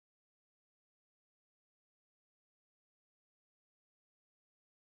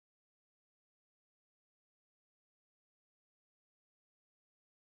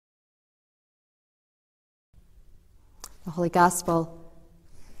The Holy Gospel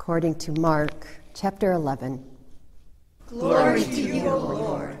according to Mark, chapter 11. Glory to you, O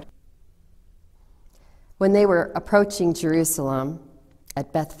Lord. When they were approaching Jerusalem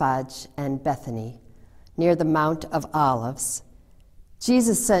at Bethphage and Bethany, near the Mount of Olives,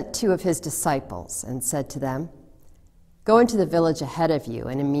 Jesus sent two of his disciples and said to them, "Go into the village ahead of you,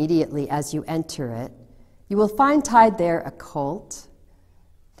 and immediately as you enter it, you will find tied there a colt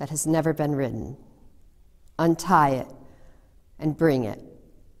that has never been ridden. Untie it and bring it.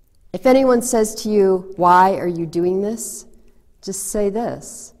 If anyone says to you, 'Why are you doing this?' just say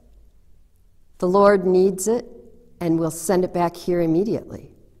this: 'The Lord needs it and will send it back here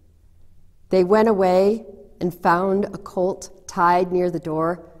immediately.'" They went away and found a colt tied near the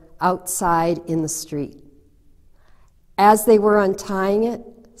door outside in the street. As they were untying it,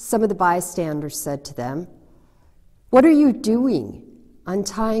 some of the bystanders said to them, "What are you doing,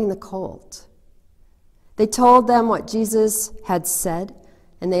 untying the colt?" They told them what Jesus had said,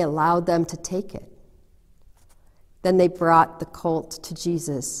 and they allowed them to take it. Then they brought the colt to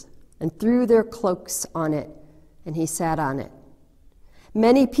Jesus and threw their cloaks on it, and he sat on it.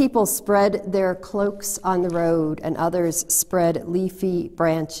 Many people spread their cloaks on the road, and others spread leafy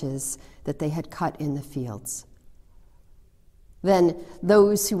branches that they had cut in the fields. Then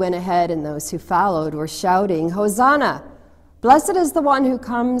those who went ahead and those who followed were shouting, "Hosanna! Blessed is the one who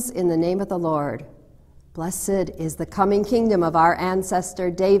comes in the name of the Lord. Blessed is the coming kingdom of our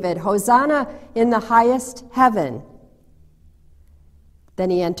ancestor David. Hosanna in the highest heaven."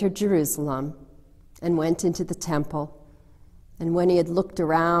 Then he entered Jerusalem and went into the temple. And when he had looked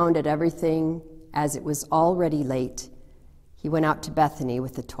around at everything, as it was already late, he went out to Bethany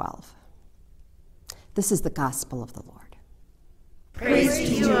with the 12. This is the gospel of the Lord. Praise to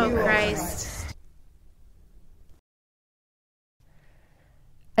you, O Christ.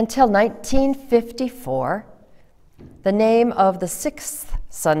 Until 1954, the name of the 6th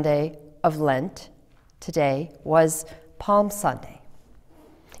Sunday of Lent today was Palm Sunday.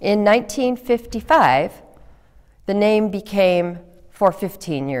 In 1955, the name became, for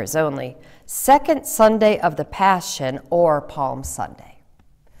 15 years only, Second Sunday of the Passion, or Palm Sunday.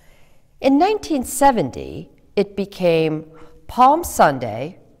 In 1970, it became Palm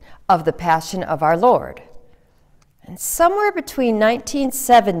Sunday of the Passion of our Lord. And somewhere between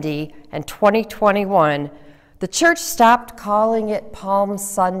 1970 and 2021, the church stopped calling it Palm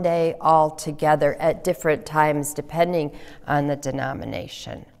Sunday altogether at different times, depending on the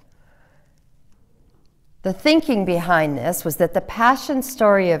denomination. The thinking behind this was that the passion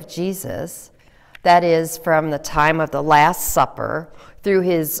story of Jesus, that is, from the time of the Last Supper through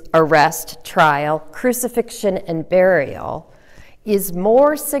his arrest, trial, crucifixion, and burial, is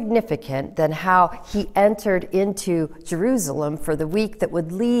more significant than how he entered into Jerusalem for the week that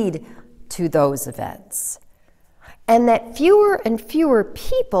would lead to those events. And that fewer and fewer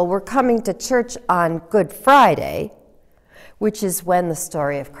people were coming to church on Good Friday, which is when the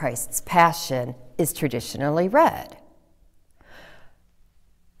story of Christ's Passion is traditionally read.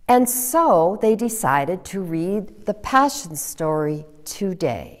 And so they decided to read the Passion story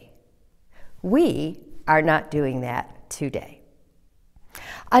today. We are not doing that today.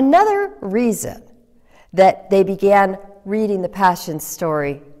 Another reason that they began reading the Passion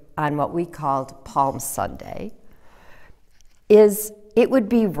story on what we called Palm Sunday is it would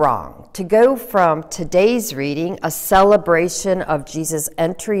be wrong to go from today's reading, a celebration of Jesus'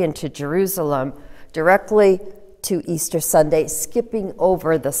 entry into Jerusalem, directly to Easter Sunday, skipping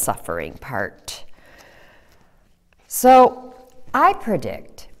over the suffering part. So I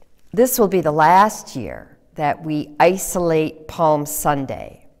predict this will be the last year that we isolate Palm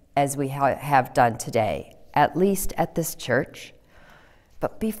Sunday as we have done today, at least at this church.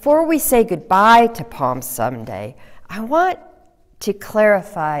 But before we say goodbye to Palm Sunday, I want to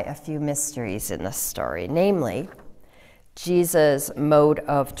clarify a few mysteries in this story, namely Jesus' mode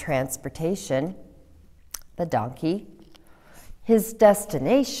of transportation, the donkey, his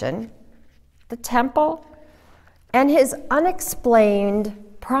destination, the temple, and his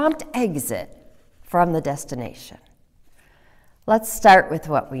unexplained prompt exit from the destination. Let's start with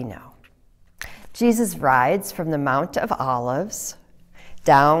what we know. Jesus rides from the Mount of Olives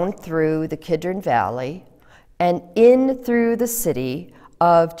down through the Kidron Valley and in through the city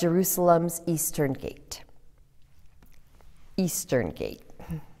of Jerusalem's Eastern Gate. Eastern Gate.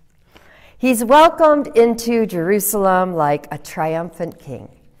 He's welcomed into Jerusalem like a triumphant king.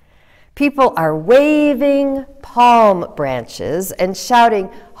 People are waving palm branches and shouting,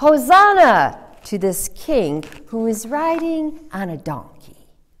 "Hosanna!" to this king who is riding on a donkey.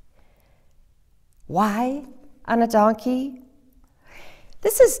 Why on a donkey?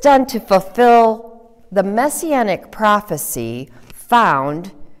 This is done to fulfill the messianic prophecy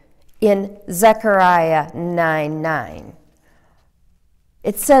found in Zechariah 9:9.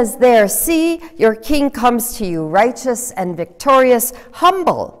 It says there, "See, your king comes to you, righteous and victorious,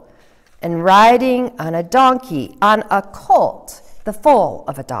 humble, and riding on a donkey, on a colt, the foal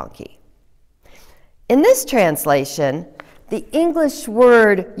of a donkey." In this translation, the English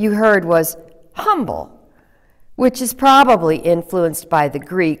word you heard was humble, which is probably influenced by the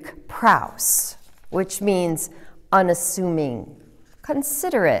Greek praus, which means unassuming,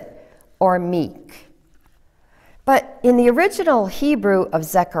 considerate, or meek. But in the original Hebrew of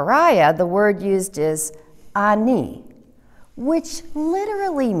Zechariah, the word used is ani, which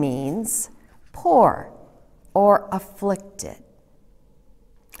literally means poor or afflicted.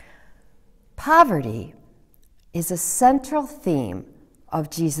 Poverty is a central theme of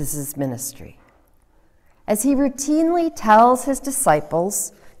Jesus' ministry, as he routinely tells his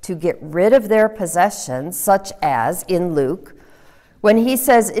disciples to get rid of their possessions, such as in Luke, when he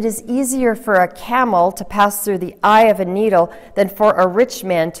says it is easier for a camel to pass through the eye of a needle than for a rich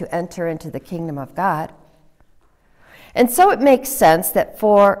man to enter into the kingdom of God. And so it makes sense that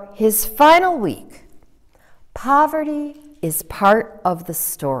for his final week, poverty is part of the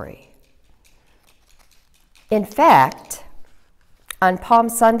story. In fact, on Palm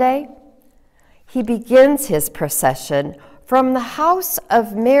Sunday, he begins his procession from the house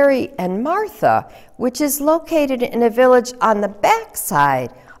of Mary and Martha, which is located in a village on the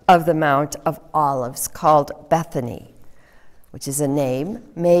backside of the Mount of Olives called Bethany, which is a name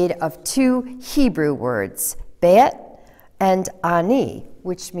made of two Hebrew words, Beit and Ani,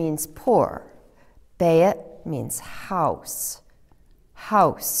 which means poor. Beit means house,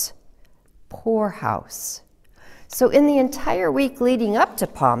 house, poor house. So in the entire week leading up to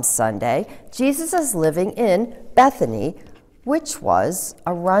Palm Sunday, Jesus is living in Bethany, which was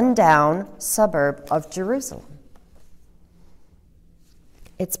a rundown suburb of Jerusalem.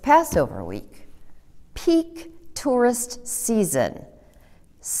 It's Passover week, peak tourist season,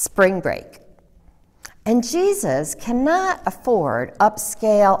 spring break. And Jesus cannot afford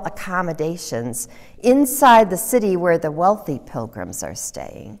upscale accommodations inside the city where the wealthy pilgrims are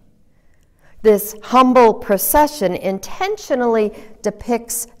staying. This humble procession intentionally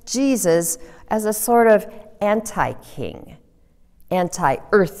depicts Jesus as a sort of anti-king,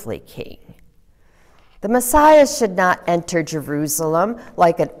 anti-earthly king. The Messiah should not enter Jerusalem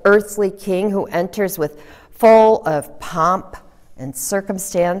like an earthly king who enters full of pomp and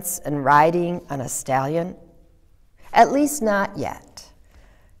circumstance and riding on a stallion. At least not yet.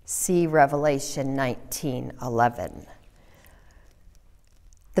 See Revelation 19:11.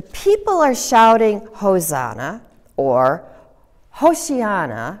 The people are shouting Hosanna or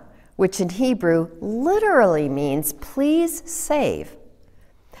Hoshiana, which in Hebrew literally means please save.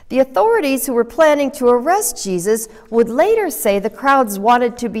 The authorities who were planning to arrest Jesus would later say the crowds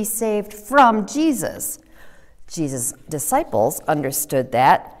wanted to be saved from Jesus. Jesus' disciples understood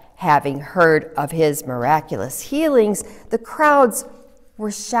that, having heard of his miraculous healings, the crowds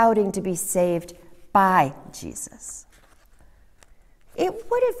were shouting to be saved by Jesus. It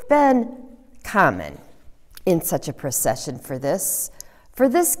would have been common in such a procession for this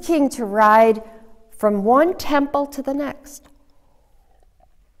king to ride from one temple to the next.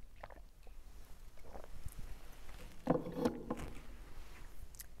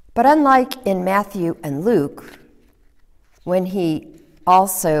 But unlike in Matthew and Luke, when he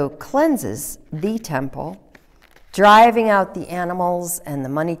also cleanses the temple, driving out the animals and the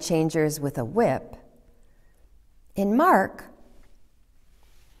money changers with a whip, in Mark,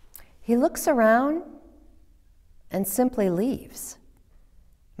 he looks around and simply leaves.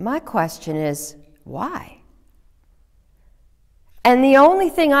 My question is, why? And the only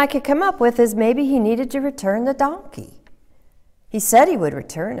thing I could come up with is maybe he needed to return the donkey. He said he would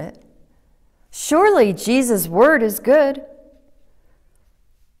return it. Surely Jesus' word is good.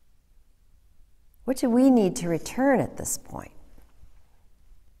 What do we need to return at this point?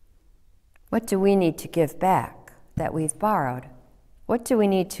 What do we need to give back that we've borrowed? What do we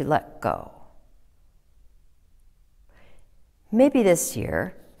need to let go? Maybe this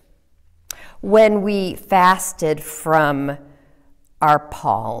year, when we fasted from our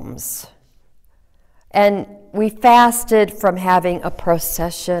palms, and we fasted from having a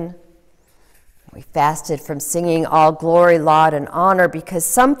procession, we fasted from singing all glory, laud, and honor, because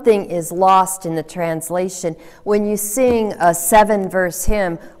something is lost in the translation when you sing a 7-verse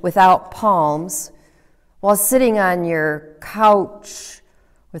hymn without palms while sitting on your couch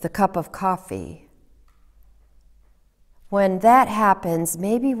with a cup of coffee. When that happens,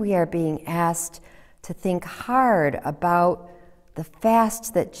 maybe we are being asked to think hard about the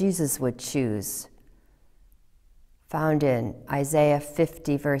fast that Jesus would choose found in Isaiah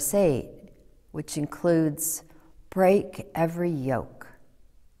 50, verse 8, which includes, "Break every yoke."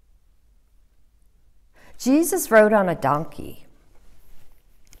 Jesus rode on a donkey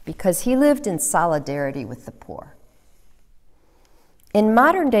because he lived in solidarity with the poor. In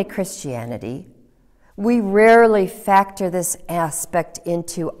modern-day Christianity, we rarely factor this aspect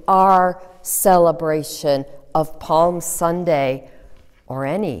into our celebration of Palm Sunday or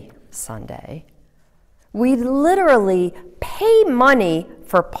any Sunday. We literally pay money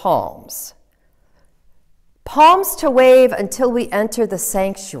for palms. Palms to wave until we enter the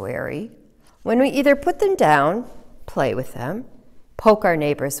sanctuary, when we either put them down, play with them, poke our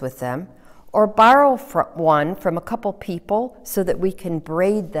neighbors with them, or borrow one from a couple people so that we can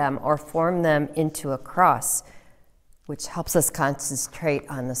braid them or form them into a cross, which helps us concentrate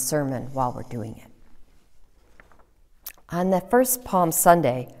on the sermon while we're doing it. On the first Palm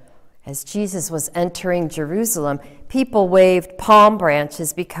Sunday, as Jesus was entering Jerusalem, people waved palm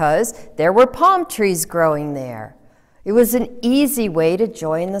branches because there were palm trees growing there. It was an easy way to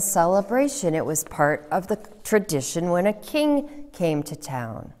join the celebration. It was part of the tradition when a king came to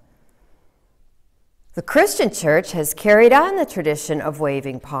town. The Christian church has carried on the tradition of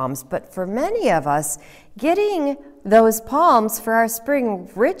waving palms, but for many of us, getting those palms for our spring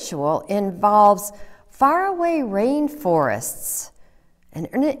ritual involves faraway rainforests and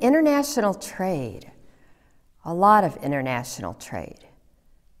international trade, a lot of international trade.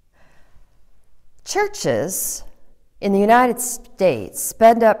 Churches in the United States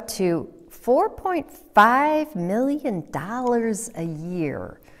spend up to $4.5 million a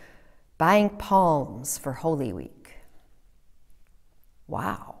year buying palms for Holy Week.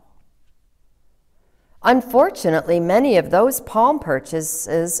 Wow. Unfortunately, many of those palm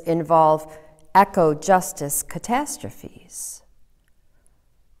purchases involve eco-justice catastrophes.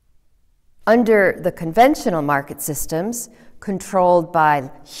 Under the conventional market systems, controlled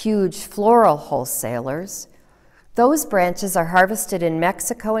by huge floral wholesalers, those branches are harvested in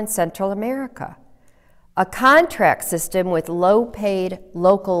Mexico and Central America. A contract system with low-paid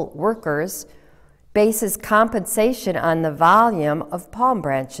local workers bases compensation on the volume of palm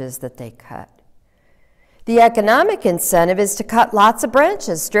branches that they cut. The economic incentive is to cut lots of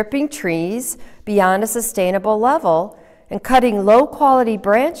branches, stripping trees beyond a sustainable level and cutting low-quality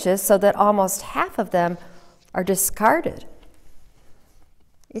branches so that almost half of them are discarded.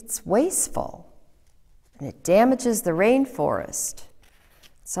 It's wasteful, and it damages the rainforest.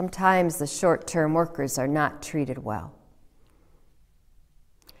 Sometimes the short-term workers are not treated well.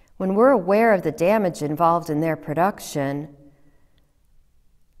 When we're aware of the damage involved in their production,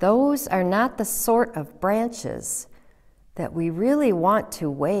 those are not the sort of branches that we really want to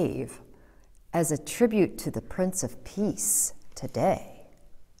wave as a tribute to the Prince of Peace today.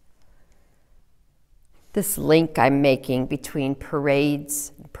 This link I'm making between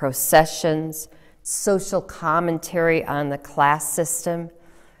parades, processions, social commentary on the class system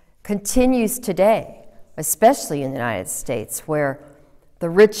continues today, especially in the United States, where the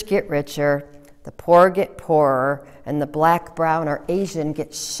rich get richer, the poor get poorer, and the black, brown, or Asian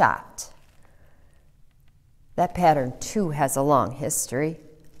get shot. That pattern, too, has a long history.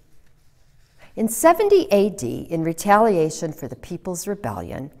 In 70 AD, in retaliation for the People's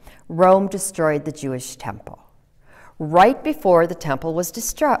Rebellion, Rome destroyed the Jewish temple. Right before the temple was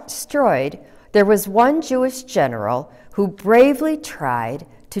destroyed, there was one Jewish general who bravely tried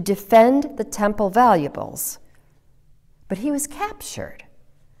to defend the temple valuables, but he was captured.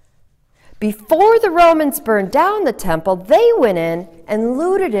 Before the Romans burned down the temple, they went in and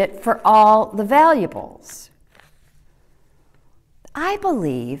looted it for all the valuables. I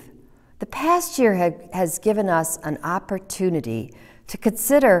believe the past year has given us an opportunity to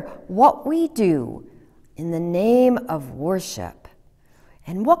consider what we do in the name of worship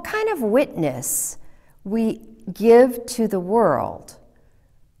and what kind of witness we give to the world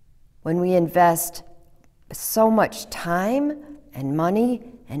when we invest so much time and money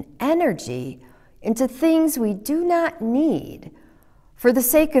and energy into things we do not need for the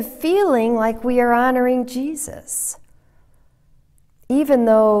sake of feeling like we are honoring Jesus, even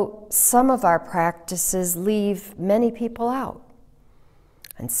though some of our practices leave many people out,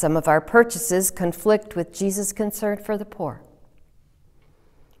 and some of our purchases conflict with Jesus' concern for the poor.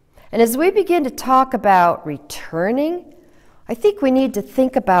 And as we begin to talk about returning, I think we need to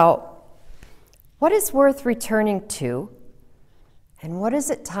think about what is worth returning to and what is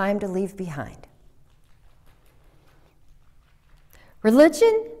it time to leave behind.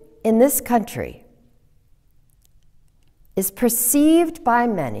 Religion in this country is perceived by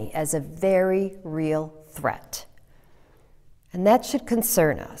many as a very real threat. And that should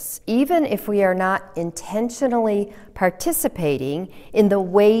concern us, even if we are not intentionally participating in the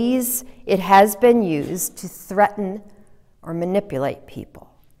ways it has been used to threaten or manipulate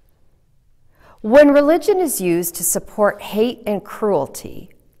people. When religion is used to support hate and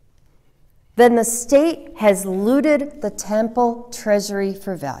cruelty, then the state has looted the temple treasury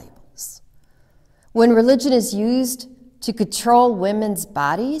for valuables. When religion is used to control women's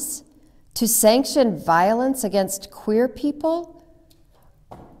bodies, to sanction violence against queer people,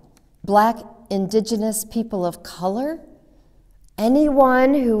 Black, Indigenous people of color,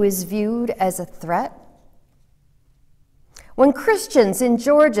 anyone who is viewed as a threat. When Christians in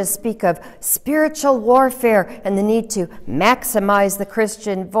Georgia speak of spiritual warfare and the need to maximize the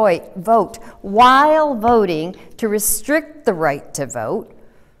Christian vote while voting to restrict the right to vote,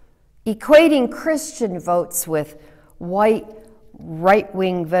 equating Christian votes with white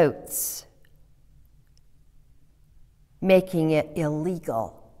right-wing votes, making it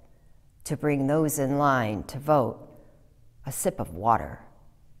illegal to bring those in line to vote a sip of water.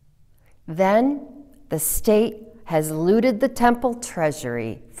 Then the state has looted the temple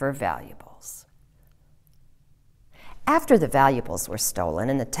treasury for valuables. After the valuables were stolen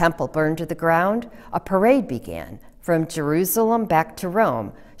and the temple burned to the ground, a parade began from Jerusalem back to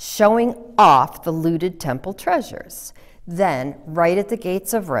Rome, showing off the looted temple treasures. Then, right at the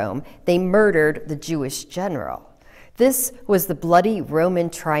gates of Rome, they murdered the Jewish general. This was the bloody Roman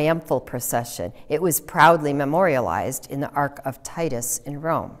triumphal procession. It was proudly memorialized in the Ark of Titus in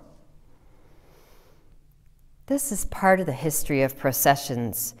Rome. This is part of the history of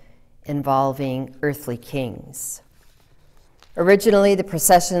processions involving earthly kings. Originally, the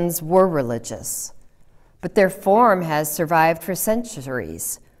processions were religious, but their form has survived for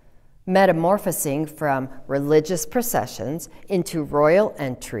centuries, metamorphosing from religious processions into royal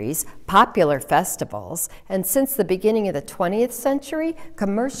entries, popular festivals, and since the beginning of the 20th century,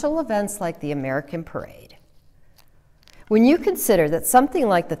 commercial events like the American Parade. When you consider that something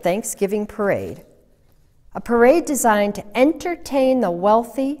like the Thanksgiving Parade, a parade designed to entertain the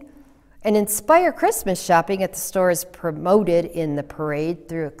wealthy and inspire Christmas shopping at the stores promoted in the parade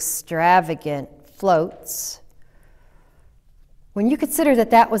through extravagant floats, when you consider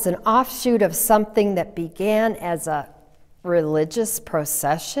that that was an offshoot of something that began as a religious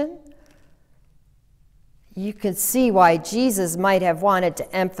procession, you could see why Jesus might have wanted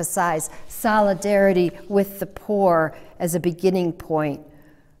to emphasize solidarity with the poor as a beginning point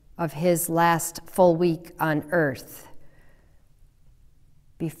of his last full week on earth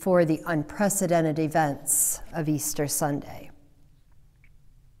before the unprecedented events of Easter Sunday.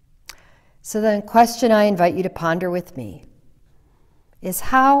 So the question I invite you to ponder with me is,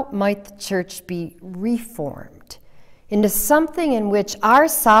 how might the church be reformed into something in which our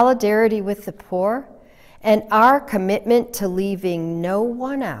solidarity with the poor and our commitment to leaving no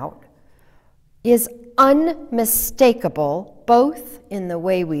one out is unmistakable, both in the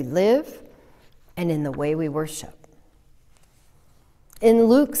way we live and in the way we worship? In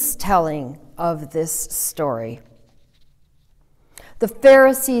Luke's telling of this story, the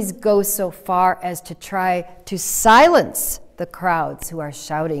Pharisees go so far as to try to silence the crowds who are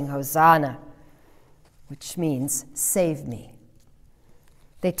shouting, "Hosanna," which means "save me."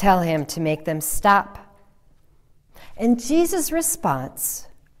 They tell him to make them stop. And Jesus' response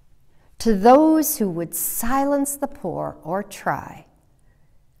to those who would silence the poor or try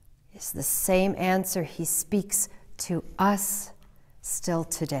is the same answer he speaks to us still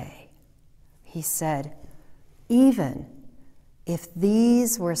today. He said, "Even if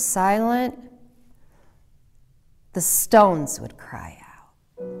these were silent, the stones would cry out."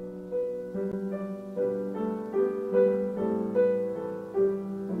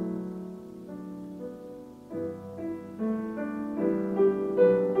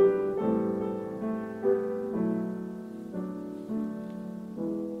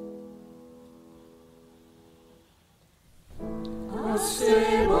 A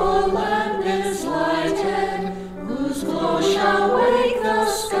stable lamp is lighted, whose glow shall wake the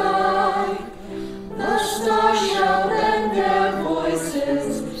sky. The stars shall bend their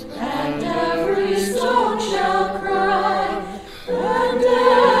voices, and every stone shall cry. And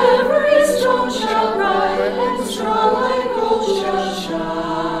every stone shall cry, and straw like gold shall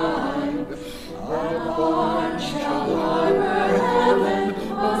shine. A barn shall harbor heaven,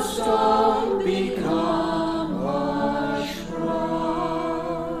 a stone become a shrine.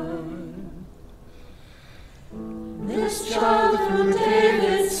 This child through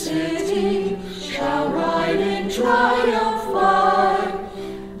David's city shall ride in triumph far.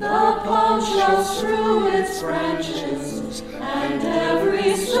 The palm shall strew its branches, and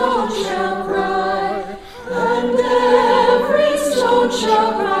every stone shall cry, and every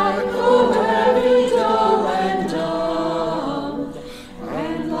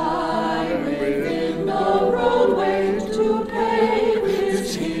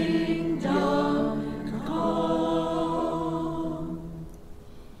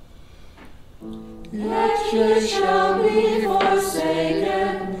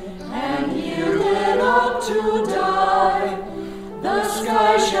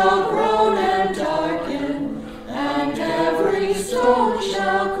sky shall groan and darken, and every stone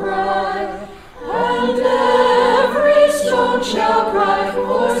shall cry, and every stone shall cry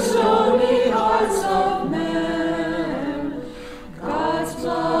for stony hearts of men. God's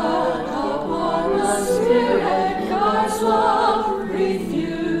blood upon the spear and God's love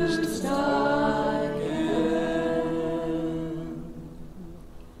refused again.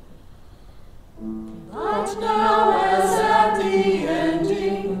 But now as at the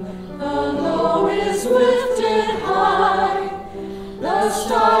ending, the low is lifted high, the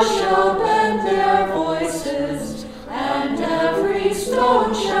stars shall bend their voices, and every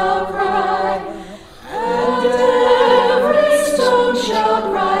stone shall cry, and every stone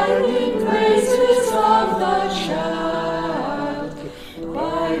shall cry in praises of the child.